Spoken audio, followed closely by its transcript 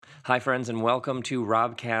Hi, friends, and welcome to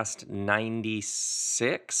Robcast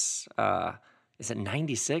 96. Is it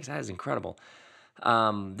 96? That is incredible.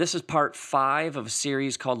 This is part 5 of a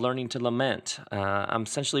series called Learning to Lament. I'm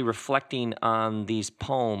essentially reflecting on these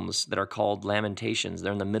poems that are called Lamentations.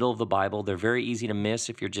 They're in the middle of the Bible. They're very easy to miss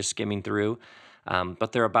if you're just skimming through,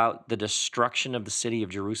 but they're about the destruction of the city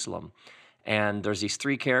of Jerusalem. And there's these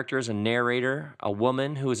 3 characters, a narrator, a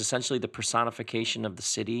woman who is essentially the personification of the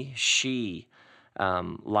city. She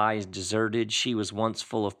lies deserted. She was once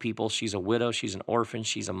full of people. She's a widow. She's an orphan.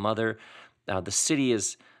 She's a mother. The city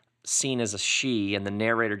is seen as a she, and the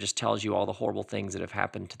narrator just tells you all the horrible things that have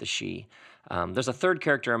happened to the she. There's a third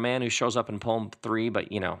character, a man who shows up in poem 3,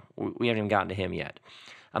 but, we haven't even gotten to him yet.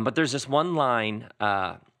 But there's this one line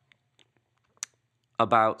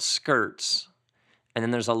about skirts, and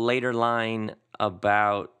then there's a later line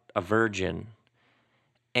about a virgin,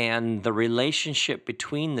 and the relationship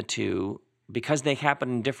between the two, because they happen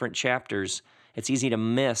in different chapters, it's easy to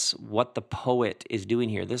miss what the poet is doing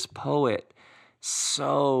here. This poet,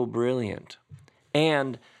 so brilliant.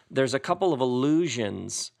 And there's a couple of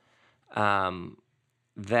allusions not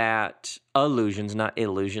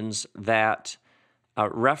illusions, that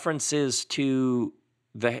references to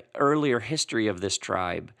the earlier history of this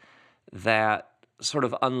tribe that sort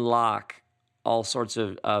of unlock all sorts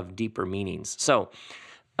of deeper meanings. So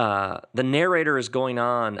the narrator is going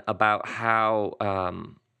on about how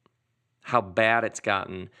bad it's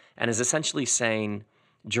gotten, and is essentially saying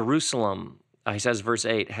Jerusalem, he says, verse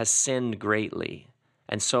 8, has sinned greatly,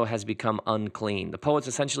 and so has become unclean. The poet's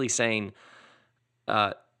essentially saying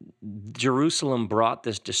Jerusalem brought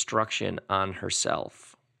this destruction on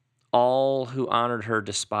herself. All who honored her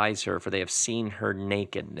despise her, for they have seen her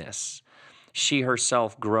nakedness. She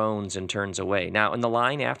herself groans and turns away. Now, in the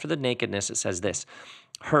line after the nakedness, it says this: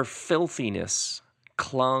 her filthiness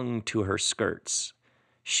clung to her skirts.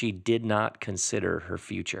 She did not consider her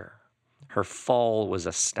future. Her fall was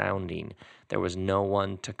astounding. There was no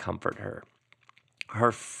one to comfort her.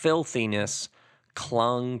 Her filthiness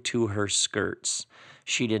clung to her skirts.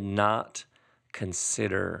 She did not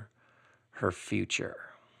consider her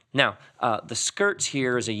future. Now, the skirts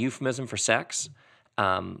here is a euphemism for sex,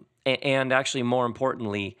 and actually, more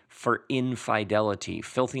importantly, for infidelity.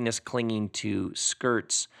 Filthiness clinging to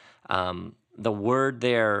skirts. The word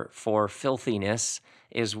there for filthiness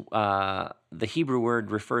is the Hebrew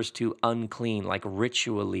word refers to unclean, like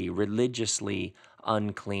ritually, religiously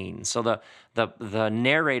unclean. So the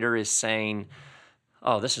narrator is saying,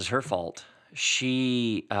 "Oh, this is her fault.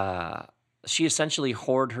 She essentially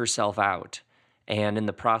whored herself out, and in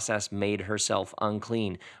the process made herself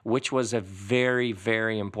unclean," which was a very,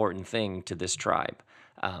 very important thing to this tribe.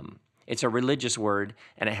 It's a religious word,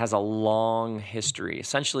 and it has a long history.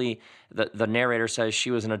 Essentially, the narrator says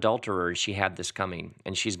she was an adulterer. She had this coming,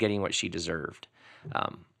 and she's getting what she deserved.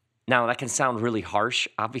 Now, that can sound really harsh,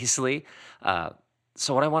 obviously.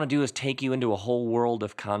 So what I want to do is take you into a whole world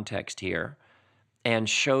of context here and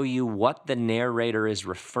show you what the narrator is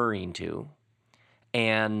referring to,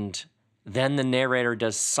 and then the narrator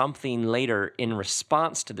does something later in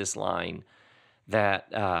response to this line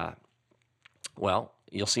that,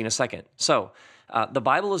 you'll see in a second. So the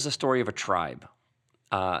Bible is a story of a tribe.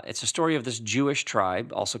 It's a story of this Jewish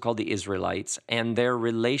tribe, also called the Israelites, and their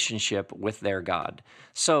relationship with their God.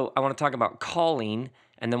 So I want to talk about calling,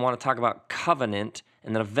 and then want to talk about covenant,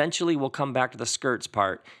 and then eventually we'll come back to the skirts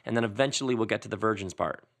part, and then eventually we'll get to the virgins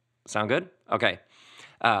part. Sound good? Okay.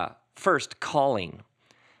 First, calling.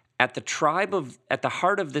 At the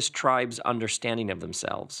heart of this tribe's understanding of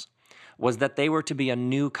themselves was that they were to be a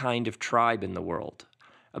new kind of tribe in the world,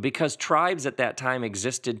 because tribes at that time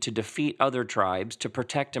existed to defeat other tribes, to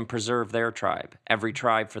protect and preserve their tribe, every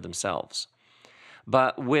tribe for themselves.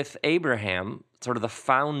 But with Abraham, sort of the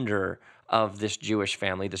founder of this Jewish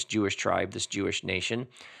family, this Jewish tribe, this Jewish nation,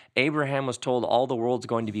 Abraham was told all the world's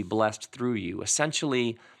going to be blessed through you.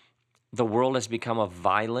 Essentially, the world has become a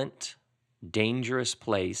violent, dangerous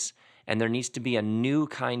place, and there needs to be a new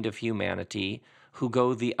kind of humanity who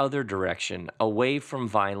go the other direction, away from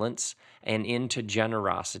violence and into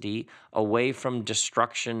generosity, away from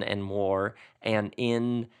destruction and war, and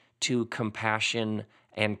into compassion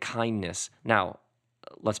and kindness. Now,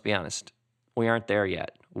 let's be honest, we aren't there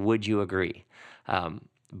yet. Would you agree?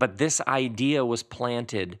 But this idea was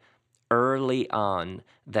planted early on,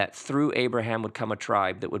 that through Abraham would come a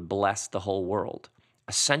tribe that would bless the whole world.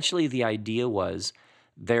 Essentially, the idea was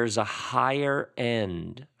there's a higher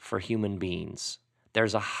end for human beings.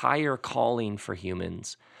 There's a higher calling for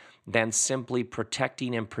humans than simply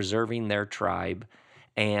protecting and preserving their tribe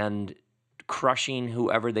and crushing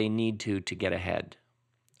whoever they need to get ahead.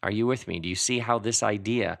 Are you with me? Do you see how this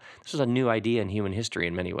was a new idea in human history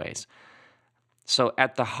in many ways. So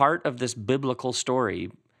at the heart of this biblical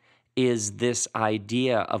story is this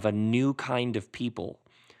idea of a new kind of people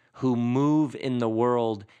who move in the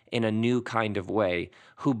world in a new kind of way,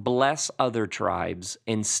 who bless other tribes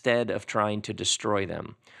instead of trying to destroy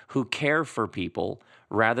them, who care for people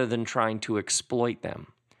rather than trying to exploit them.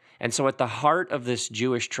 And so at the heart of this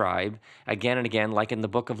Jewish tribe, again and again, like in the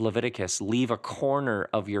book of Leviticus, leave a corner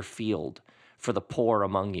of your field for the poor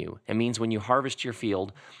among you. It means when you harvest your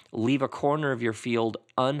field, leave a corner of your field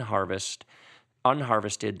unharvested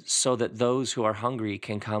so that those who are hungry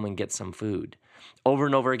can come and get some food. Over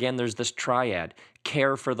and over again, there's this triad: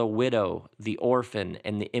 care for the widow, the orphan,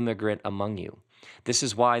 and the immigrant among you. This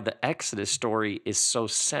is why the Exodus story is so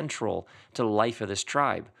central to the life of this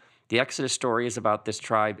tribe. The Exodus story is about this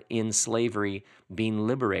tribe in slavery being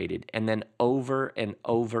liberated, and then over and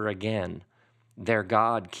over again, their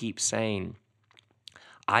God keeps saying,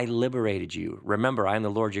 I liberated you. Remember, I am the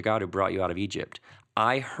Lord your God who brought you out of Egypt.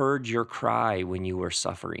 I heard your cry when you were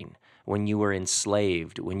suffering, when you were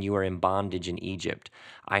enslaved, when you were in bondage in Egypt.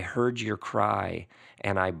 I heard your cry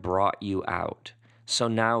and I brought you out. So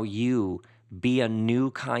now you be a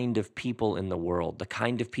new kind of people in the world, the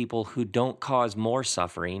kind of people who don't cause more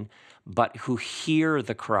suffering, but who hear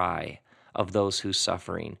the cry of those who's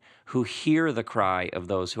suffering, who hear the cry of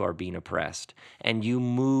those who are being oppressed, and you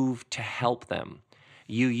move to help them.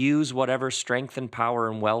 You use whatever strength and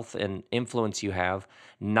power and wealth and influence you have,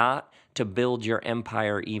 not to build your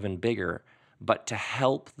empire even bigger, but to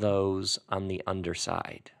help those on the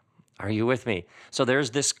underside. Are you with me? So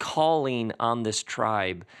there's this calling on this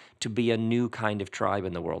tribe to be a new kind of tribe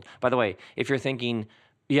in the world. By the way, if you're thinking,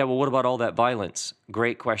 yeah, well, what about all that violence?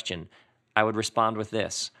 Great question. I would respond with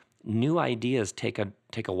this. New ideas take a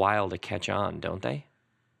while to catch on, don't they?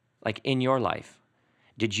 Like in your life.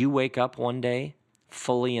 Did you wake up one day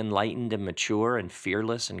fully enlightened and mature and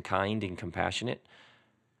fearless and kind and compassionate?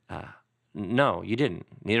 No, you didn't.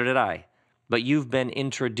 Neither did I. But you've been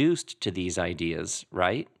introduced to these ideas,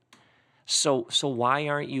 right? So why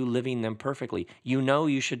aren't you living them perfectly? You know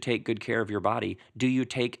you should take good care of your body. Do you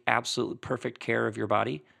take absolute perfect care of your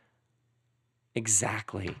body?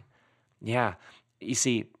 Exactly. Yeah. You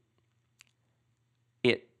see,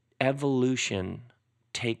 evolution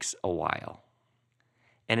takes a while.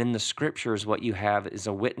 And in the scriptures, what you have is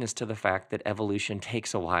a witness to the fact that evolution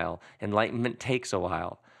takes a while. Enlightenment takes a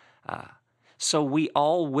while. So we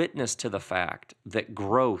all witness to the fact that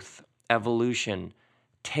growth, evolution,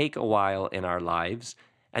 take a while in our lives.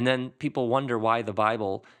 And then people wonder why the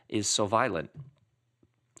Bible is so violent.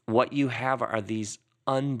 What you have are these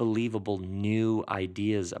unbelievable new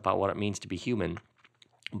ideas about what it means to be human.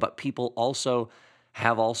 But people also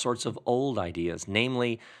have all sorts of old ideas.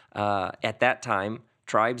 Namely, at that time,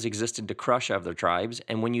 tribes existed to crush other tribes,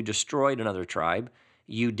 and when you destroyed another tribe,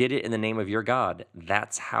 you did it in the name of your God.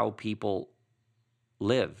 That's how people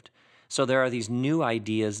lived. So there are these new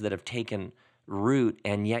ideas that have taken root,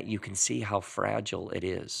 and yet you can see how fragile it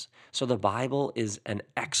is. So the Bible is an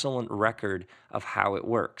excellent record of how it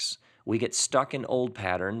works. We get stuck in old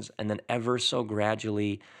patterns, and then ever so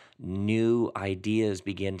gradually, new ideas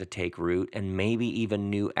begin to take root, and maybe even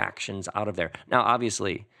new actions out of there. Now,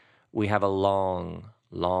 obviously, we have a long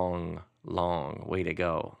way to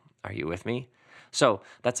go. Are you with me? So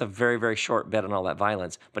that's a very, very short bit on all that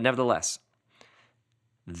violence. But nevertheless,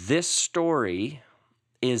 this story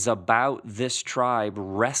is about this tribe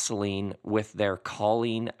wrestling with their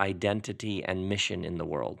calling, identity, and mission in the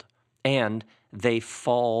world. And they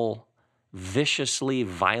fall viciously,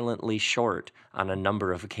 violently short on a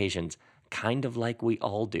number of occasions, kind of like we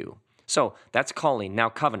all do. So that's calling. Now,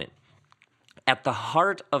 covenant. At the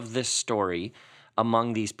heart of this story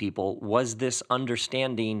among these people was this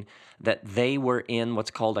understanding that they were in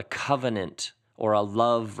what's called a covenant or a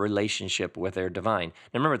love relationship with their divine.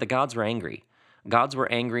 Now remember, the gods were angry. Gods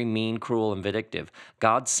were angry, mean, cruel, and vindictive.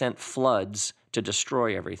 God sent floods to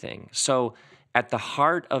destroy everything. So at the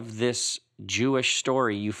heart of this Jewish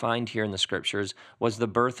story you find here in the scriptures was the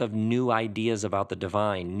birth of new ideas about the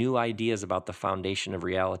divine, new ideas about the foundation of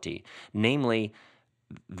reality. Namely,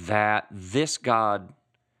 that this God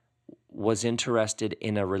was interested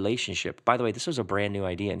in a relationship. By the way, this was a brand new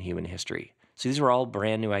idea in human history. So these were all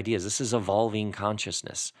brand new ideas. This is evolving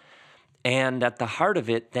consciousness. And at the heart of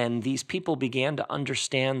it, then these people began to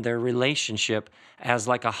understand their relationship as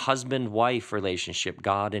like a husband-wife relationship,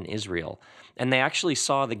 God and Israel. And they actually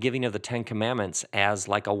saw the giving of the Ten Commandments as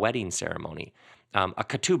like a wedding ceremony. A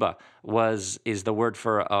ketubah is the word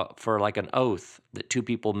for like an oath that two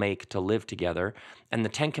people make to live together. And the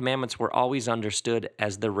Ten Commandments were always understood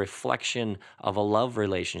as the reflection of a love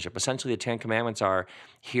relationship. Essentially, the Ten Commandments are,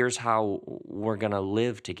 here's how we're going to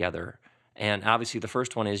live together. And obviously, the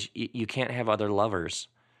first one is you can't have other lovers,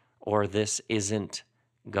 or this isn't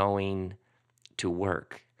going to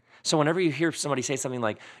work. So whenever you hear somebody say something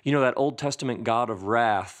like, that Old Testament God of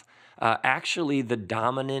wrath, actually the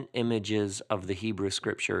dominant images of the Hebrew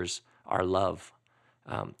scriptures are love.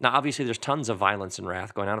 Now, obviously, there's tons of violence and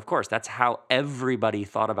wrath going on. Of course, that's how everybody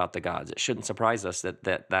thought about the gods. It shouldn't surprise us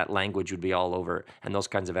that language would be all over and those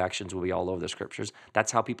kinds of actions would be all over the scriptures.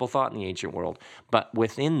 That's how people thought in the ancient world. But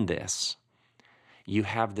within this, you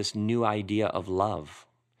have this new idea of love,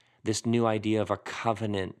 this new idea of a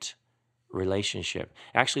covenant relationship.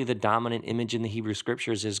 Actually, the dominant image in the Hebrew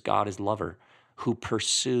scriptures is God as lover who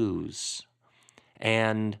pursues.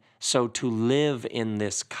 And so to live in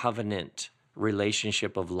this covenant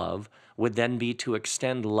relationship of love would then be to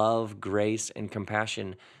extend love, grace, and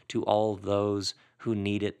compassion to all those who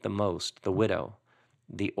need it the most, the widow,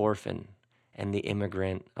 the orphan, and the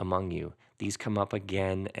immigrant among you. These come up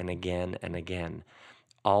again and again and again.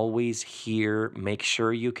 Always make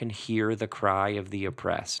sure you can hear the cry of the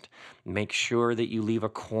oppressed. Make sure that you leave a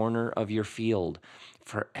corner of your field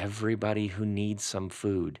for everybody who needs some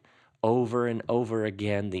food. Over and over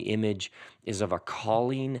again, the image is of a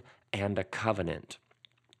calling and a covenant.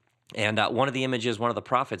 And one of the images one of the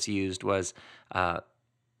prophets used was that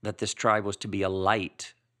this tribe was to be a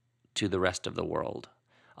light to the rest of the world.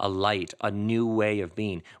 A light, a new way of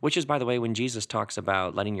being, which is, by the way, when Jesus talks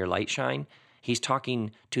about letting your light shine, he's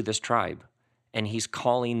talking to this tribe, and he's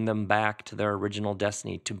calling them back to their original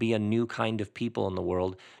destiny, to be a new kind of people in the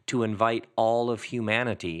world, to invite all of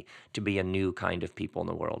humanity to be a new kind of people in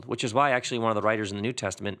the world, which is why actually one of the writers in the New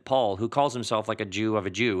Testament, Paul, who calls himself like a Jew of a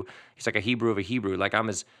Jew, he's like a Hebrew of a Hebrew, like I'm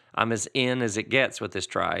as in as it gets with this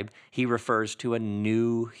tribe, he refers to a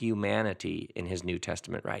new humanity in his New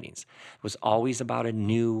Testament writings. It was always about a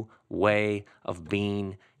new way of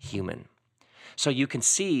being human. So you can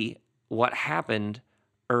see what happened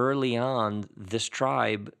early on. This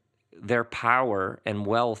tribe, their power and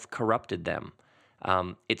wealth corrupted them.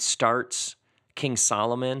 It starts King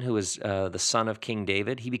Solomon, who is the son of King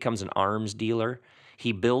David. He becomes an arms dealer.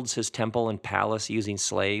 He builds his temple and palace using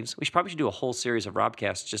slaves. We probably should do a whole series of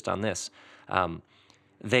Robcasts just on this.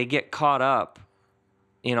 They get caught up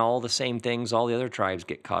in all the same things all the other tribes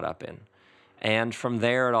get caught up in. And from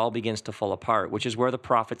there, it all begins to fall apart, which is where the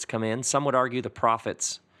prophets come in. Some would argue the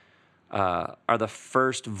prophets are the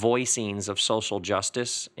first voicings of social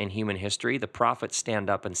justice in human history. The prophets stand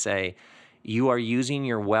up and say, you are using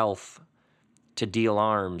your wealth to deal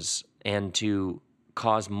arms and to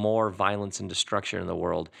cause more violence and destruction in the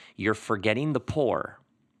world. You're forgetting the poor.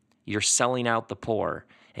 You're selling out the poor.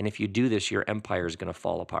 And if you do this, your empire is going to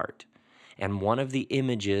fall apart. And one of the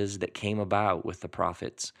images that came about with the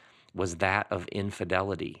prophets was that of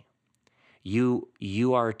infidelity. You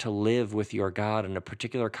are to live with your God in a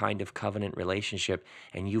particular kind of covenant relationship,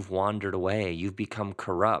 and you've wandered away. You've become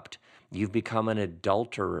corrupt. You've become an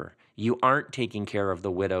adulterer. You aren't taking care of the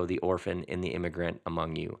widow, the orphan, and the immigrant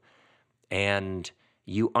among you. And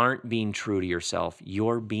you aren't being true to yourself.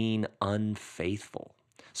 You're being unfaithful.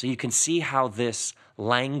 So you can see how this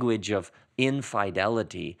language of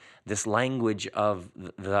infidelity, this language of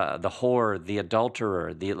the whore, the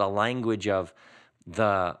adulterer, the language of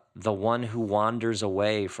the one who wanders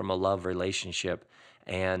away from a love relationship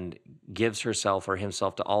and gives herself or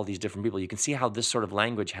himself to all these different people. You can see how this sort of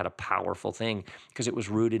language had a powerful thing because it was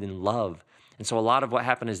rooted in love. And so a lot of what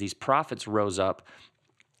happened is these prophets rose up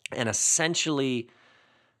and essentially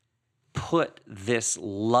put this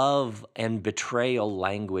love and betrayal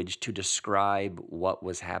language to describe what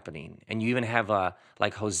was happening. And you even have,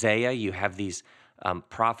 like Hosea, you have these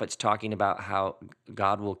prophets talking about how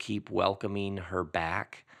God will keep welcoming her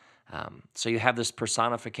back. So you have this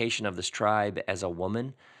personification of this tribe as a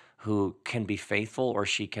woman who can be faithful or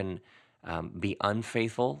she can be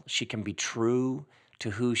unfaithful. She can be true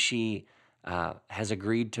to who she has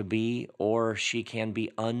agreed to be, or she can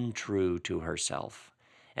be untrue to herself.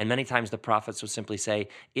 And many times the prophets would simply say,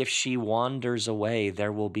 if she wanders away,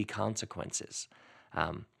 there will be consequences.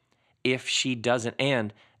 If she doesn't,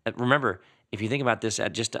 and remember, if you think about this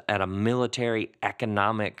at a military,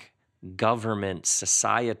 economic, government,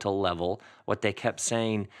 societal level, what they kept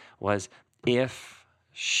saying was, if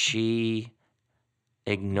she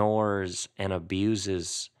ignores and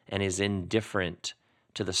abuses and is indifferent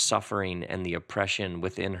to the suffering and the oppression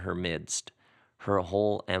within her midst, her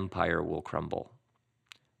whole empire will crumble.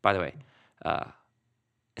 By the way, uh,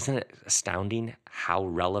 isn't it astounding how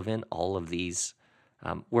relevant all of these?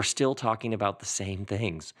 We're still talking about the same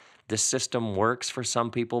things. This system works for some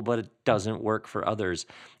people, but it doesn't work for others.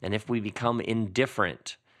 And if we become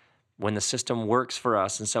indifferent when the system works for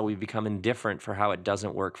us, and so we become indifferent for how it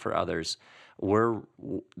doesn't work for others,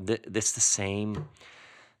 this the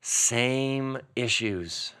same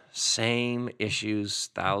issues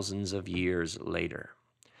thousands of years later.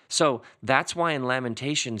 So that's why in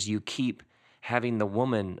Lamentations you keep having the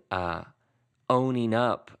woman owning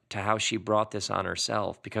up to how she brought this on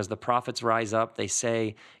herself, because the prophets rise up. They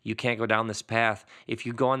say, you can't go down this path. If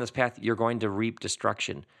you go on this path, you're going to reap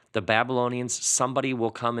destruction. The Babylonians, somebody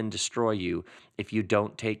will come and destroy you if you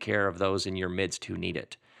don't take care of those in your midst who need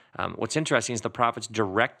it. What's interesting is the prophets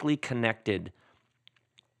directly connected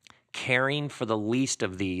caring for the least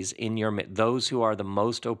of these in your midst, those who are the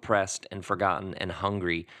most oppressed and forgotten and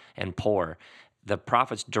hungry and poor. The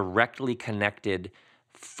prophets directly connected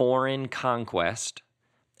foreign conquest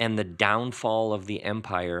and the downfall of the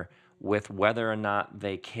empire with whether or not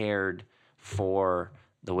they cared for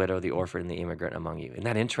the widow, the orphan, and the immigrant among you. Isn't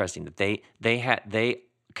that interesting that they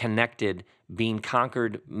connected being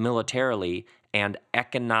conquered militarily and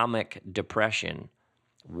economic depression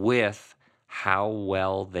with how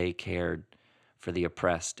well they cared for the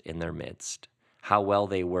oppressed in their midst, how well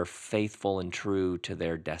they were faithful and true to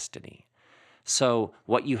their destiny. So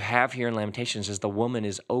what you have here in Lamentations is the woman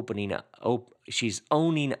is she's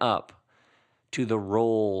owning up to the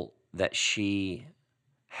role that she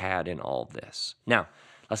had in all of this. Now,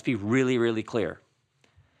 let's be really, really clear.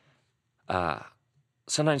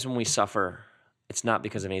 Sometimes when we suffer, it's not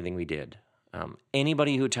because of anything we did.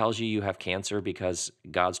 Anybody who tells you you have cancer because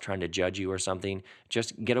God's trying to judge you or something,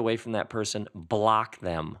 just get away from that person, block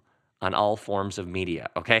them on all forms of media,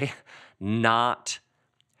 okay? Not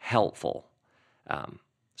helpful.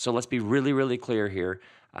 So let's be really, really clear here.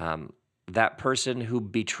 That person who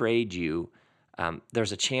betrayed you,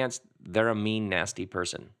 there's a chance they're a mean, nasty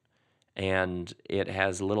person. And it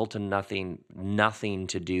has little to nothing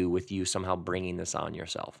to do with you somehow bringing this on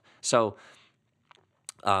yourself. So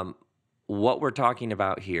what we're talking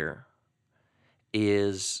about here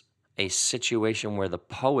is a situation where the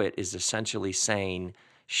poet is essentially saying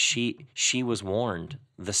she was warned.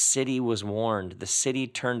 The city was warned. The city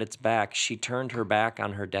turned its back. She turned her back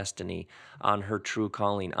on her destiny, on her true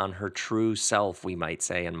calling, on her true self, we might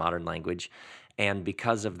say in modern language. And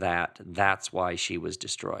because of that, that's why she was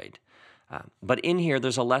destroyed. But in here,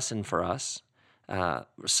 there's a lesson for us.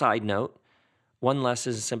 Side note, one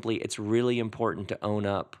lesson is simply it's really important to own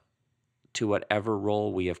up to whatever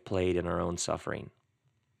role we have played in our own suffering.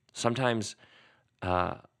 Sometimes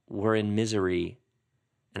we're in misery,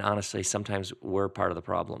 and honestly, sometimes we're part of the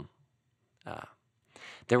problem.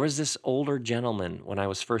 There was this older gentleman when I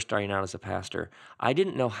was first starting out as a pastor. I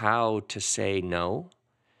didn't know how to say no,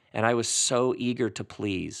 and I was so eager to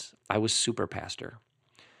please. I was super pastor.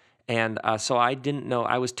 And so I didn't know.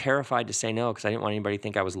 I was terrified to say no because I didn't want anybody to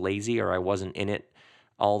think I was lazy or I wasn't in it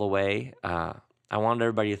all the way. I wanted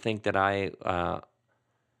everybody to think that I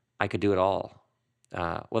could do it all.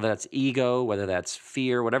 Whether that's ego, whether that's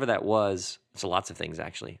fear, whatever that was. It's lots of things,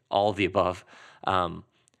 actually, all of the above.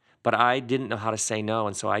 But I didn't know how to say no,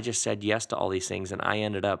 and so I just said yes to all these things, and I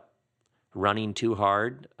ended up running too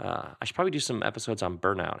hard. I should probably do some episodes on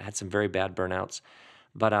burnout. I had some very bad burnouts.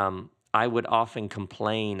 But I would often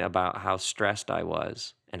complain about how stressed I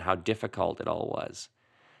was and how difficult it all was.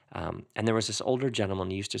 And there was this older gentleman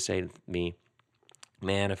who used to say to me,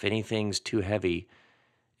 man, if anything's too heavy,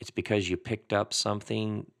 it's because you picked up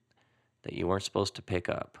something that you weren't supposed to pick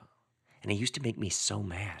up. And he used to make me so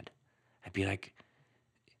mad. I'd be like,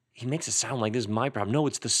 he makes it sound like this is my problem. No,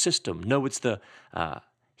 it's the system. No, it's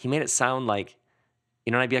he made it sound like,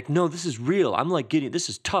 and I'd be like, no, this is real. I'm like this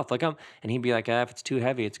is tough. And he'd be like, if it's too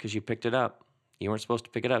heavy, it's because you picked it up. You weren't supposed to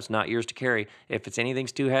pick it up. It's not yours to carry. If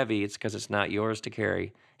anything's too heavy, it's because it's not yours to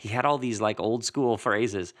carry. He had all these like old school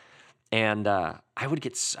phrases. And I would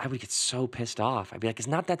get so pissed off. I'd be like, it's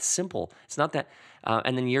not that simple. It's not that.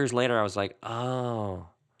 And then years later, I was like, oh,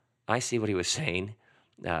 I see what he was saying.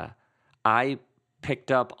 I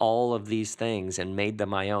picked up all of these things and made them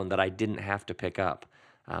my own that I didn't have to pick up.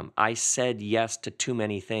 I said yes to too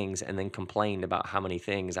many things and then complained about how many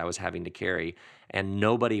things I was having to carry, and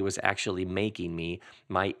nobody was actually making me.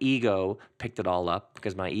 My ego picked it all up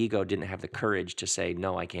because my ego didn't have the courage to say,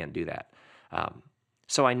 no, I can't do that.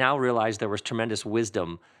 So I now realize there was tremendous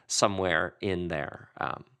wisdom somewhere in there.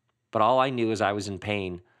 But all I knew is I was in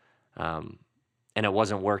pain, um, and it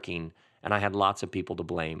wasn't working, and I had lots of people to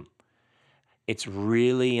blame. It's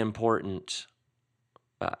really important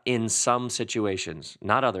in some situations,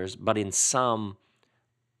 not others, but in some,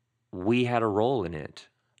 we had a role in it.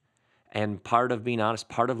 And part of being honest,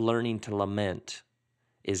 part of learning to lament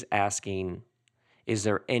is asking, is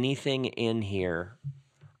there anything in here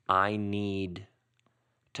I need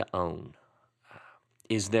to own?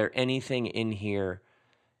 Is there anything in here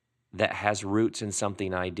that has roots in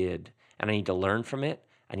something I did? And I need to learn from it.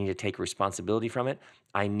 I need to take responsibility from it.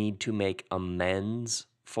 I need to make amends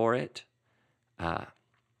for it. That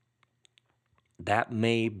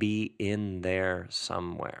may be in there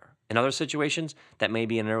somewhere. In other situations, that may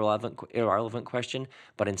be an irrelevant question,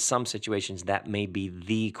 but in some situations, that may be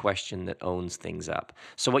the question that owns things up.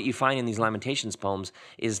 So what you find in these Lamentations poems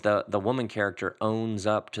is the woman character owns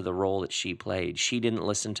up to the role that she played. She didn't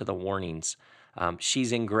listen to the warnings.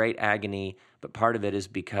 She's in great agony, but part of it is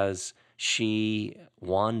because she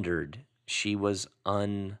wandered. She was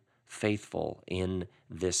unfaithful in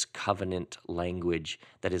this covenant language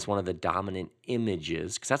that is one of the dominant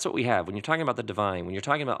images, because that's what we have. When you're talking about the divine, when you're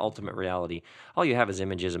talking about ultimate reality, all you have is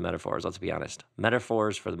images and metaphors, let's be honest.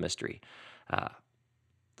 Metaphors for the mystery.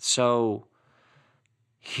 So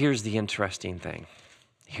here's the interesting thing.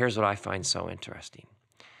 Here's what I find so interesting.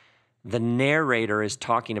 The narrator is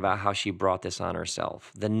talking about how she brought this on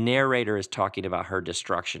herself. The narrator is talking about her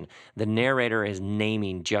destruction. The narrator is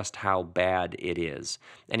naming just how bad it is.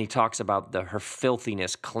 And he talks about her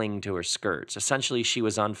filthiness cling to her skirts. Essentially, she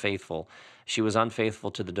was unfaithful. She was unfaithful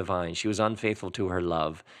to the divine. She was unfaithful to her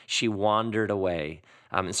love. She wandered away.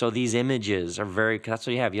 And so these images are that's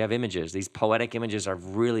what you have. You have images. These poetic images are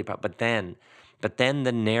really, but then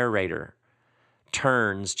the narrator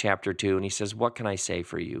turns, chapter 2, and he says, what can I say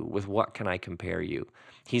for you? With what can I compare you?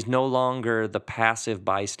 He's no longer the passive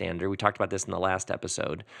bystander. We talked about this in the last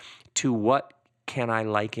episode. To what can I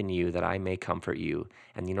liken you that I may comfort you?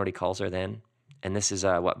 And you know what he calls her then? And this is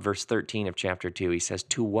verse 13 of chapter 2. He says,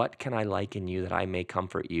 to what can I liken you that I may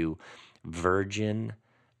comfort you? Virgin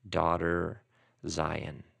daughter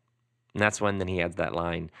Zion. And that's when then he adds that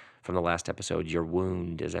line from the last episode, your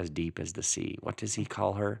wound is as deep as the sea. What does he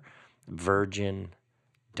call her? Virgin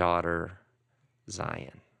daughter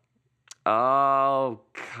Zion. Oh,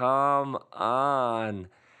 come on.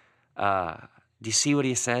 Do you see what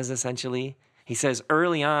he says essentially? He says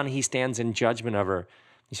early on he stands in judgment of her.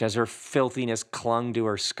 He says her filthiness clung to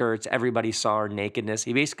her skirts. Everybody saw her nakedness.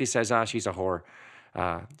 He basically says, she's a whore.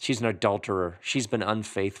 She's an adulterer. She's been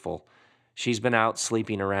unfaithful. She's been out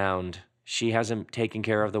sleeping around. She hasn't taken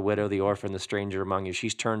care of the widow, the orphan, the stranger among you.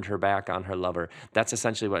 She's turned her back on her lover. That's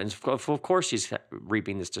essentially what, and of course she's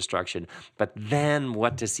reaping this destruction. But then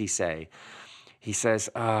what does he say? He says,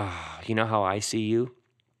 you know how I see you?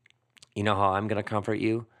 You know how I'm going to comfort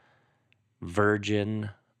you?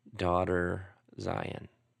 Virgin daughter Zion.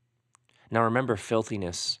 Now remember,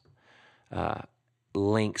 filthiness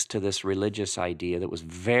links to this religious idea that was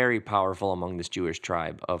very powerful among this Jewish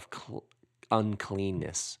tribe of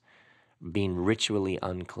uncleanness. Being ritually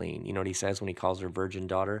unclean. You know what he says when he calls her virgin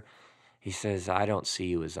daughter? He says, I don't see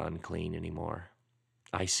you as unclean anymore.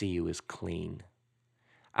 I see you as clean.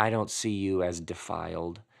 I don't see you as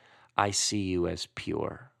defiled. I see you as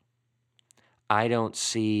pure. I don't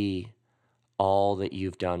see all that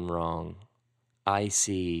you've done wrong. I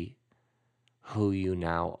see who you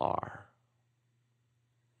now are.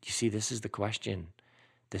 You see, this is the question.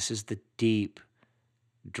 This is the deep,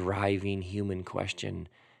 driving human question.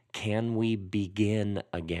 Can we begin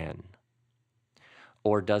again?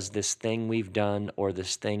 Or does this thing we've done or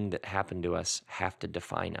this thing that happened to us have to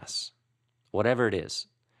define us? Whatever it is,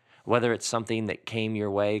 whether it's something that came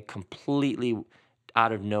your way completely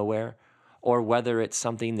out of nowhere, or whether it's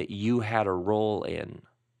something that you had a role in,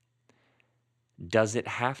 does it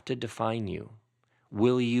have to define you?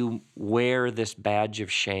 Will you wear this badge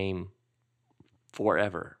of shame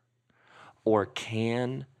forever? Or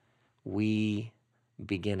can we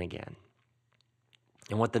begin again?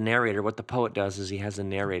 And what the poet does is he has a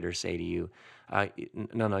narrator say to you,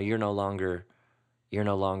 no, you're no longer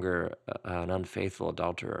an unfaithful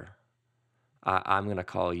adulterer. I'm going to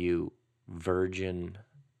call you virgin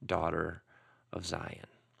daughter of Zion.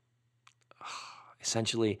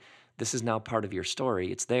 Essentially, this is now part of your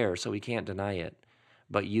story. It's there, so we can't deny it.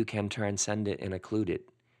 But you can transcend it and occlude it.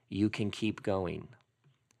 You can keep going.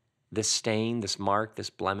 This stain, this mark, this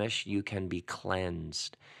blemish, you can be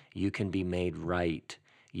cleansed. You can be made right.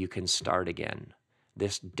 You can start again.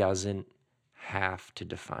 This doesn't have to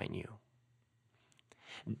define you.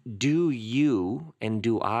 Do you and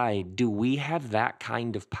do we have that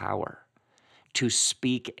kind of power? to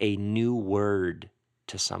speak a new word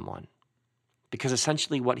to someone. Because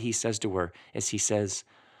essentially what he says to her is he says,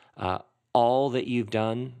 all that you've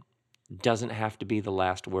done doesn't have to be the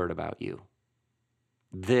last word about you.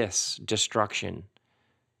 This destruction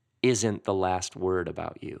isn't the last word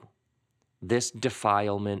about you. This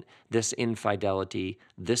defilement, this infidelity,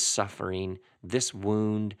 this suffering, this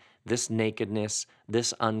wound, this nakedness,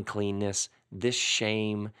 this uncleanness, this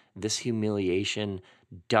shame, this humiliation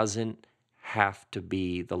doesn't have to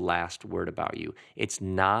be the last word about you. It's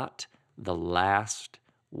not the last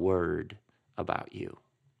word about you.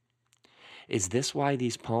 Is this why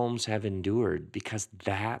these poems have endured? Because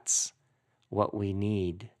that's what we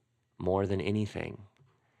need more than anything.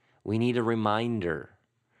 We need a reminder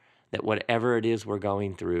that whatever it is we're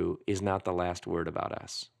going through is not the last word about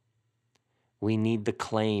us. We need the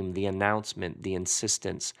claim, the announcement, the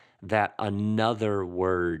insistence that another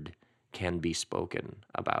word can be spoken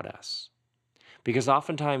about us. Because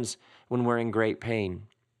oftentimes when we're in great pain,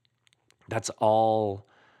 that's all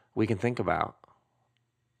we can think about.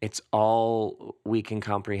 It's all we can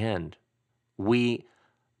comprehend. We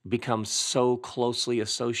become so closely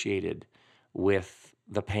associated with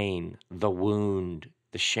the pain, the wound,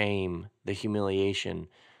 the shame, the humiliation,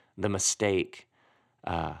 the mistake,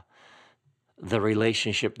 the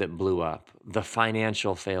relationship that blew up, the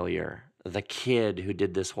financial failure, the kid who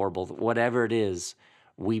did this horrible, whatever it is,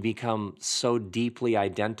 we become so deeply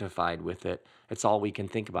identified with it. It's all we can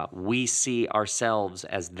think about. We see ourselves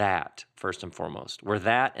as that, first and foremost. We're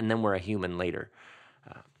that, and then we're a human later.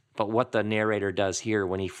 But what the narrator does here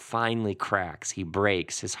when he finally cracks, he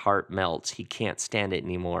breaks, his heart melts, he can't stand it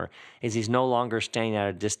anymore, is he's no longer staying at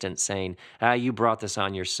a distance saying, you brought this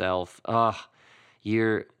on yourself.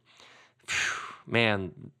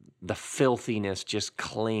 Man, the filthiness just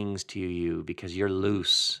clings to you because you're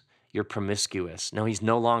loose, you're promiscuous. No, he's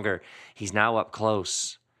no longer, he's now up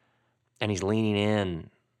close and he's leaning in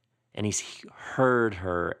and he's heard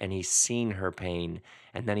her and he's seen her pain.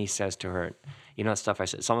 And then he says to her, you know what stuff I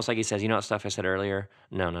said? It's almost like he says, you know what stuff I said earlier?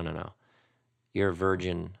 No. You're a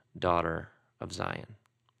virgin daughter of Zion.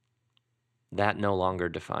 That no longer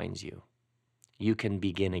defines you. You can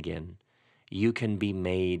begin again. You can be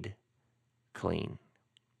made clean.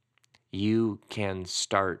 You can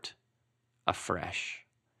start afresh.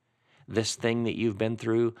 This thing that you've been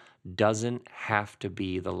through doesn't have to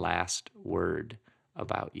be the last word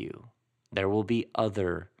about you. There will be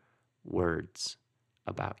other words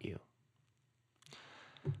about you.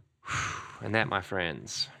 And that, my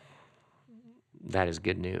friends, that is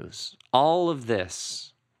good news. All of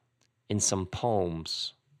this in some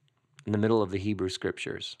poems in the middle of the Hebrew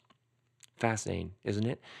Scriptures. Fascinating, isn't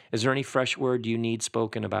it? Is there any fresh word you need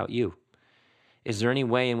spoken about you? Is there any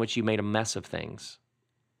way in which you made a mess of things?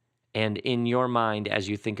 And in your mind, as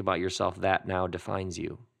you think about yourself, that now defines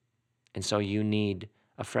you. And so you need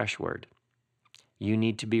a fresh word. You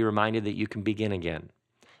need to be reminded that you can begin again.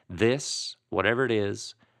 This, whatever it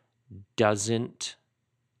is, doesn't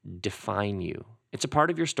define you. It's a part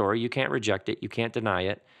of your story. You can't reject it. You can't deny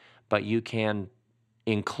it, but you can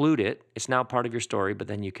include it. It's now part of your story, but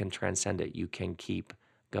then you can transcend it. You can keep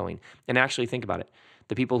going. And actually think about it.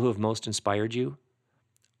 The people who have most inspired you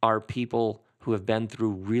are people who have been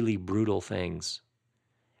through really brutal things,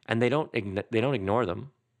 and they don't ignore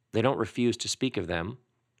them. They don't refuse to speak of them,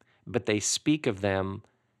 but they speak of them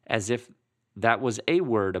as if that was a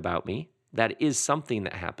word about me. That is something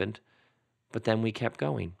that happened, but then we kept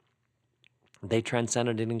going. They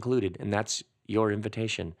transcended and included, and that's your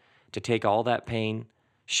invitation to take all that pain,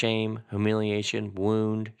 shame, humiliation,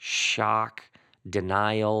 wound, shock,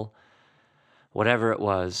 denial, whatever it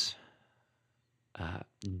was,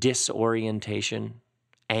 disorientation,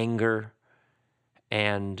 anger,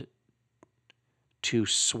 and to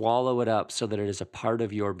swallow it up so that it is a part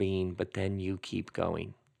of your being, but then you keep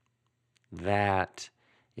going. That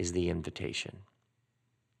is the invitation.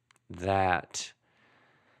 That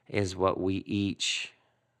is what we each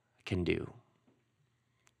can do.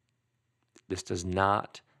 This does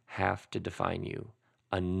not have to define you.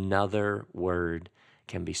 Another word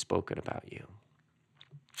can be spoken about you.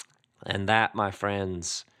 And that, my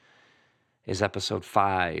friends, is episode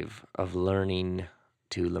 5 of Learning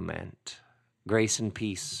to Lament. Grace and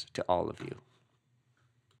peace to all of you.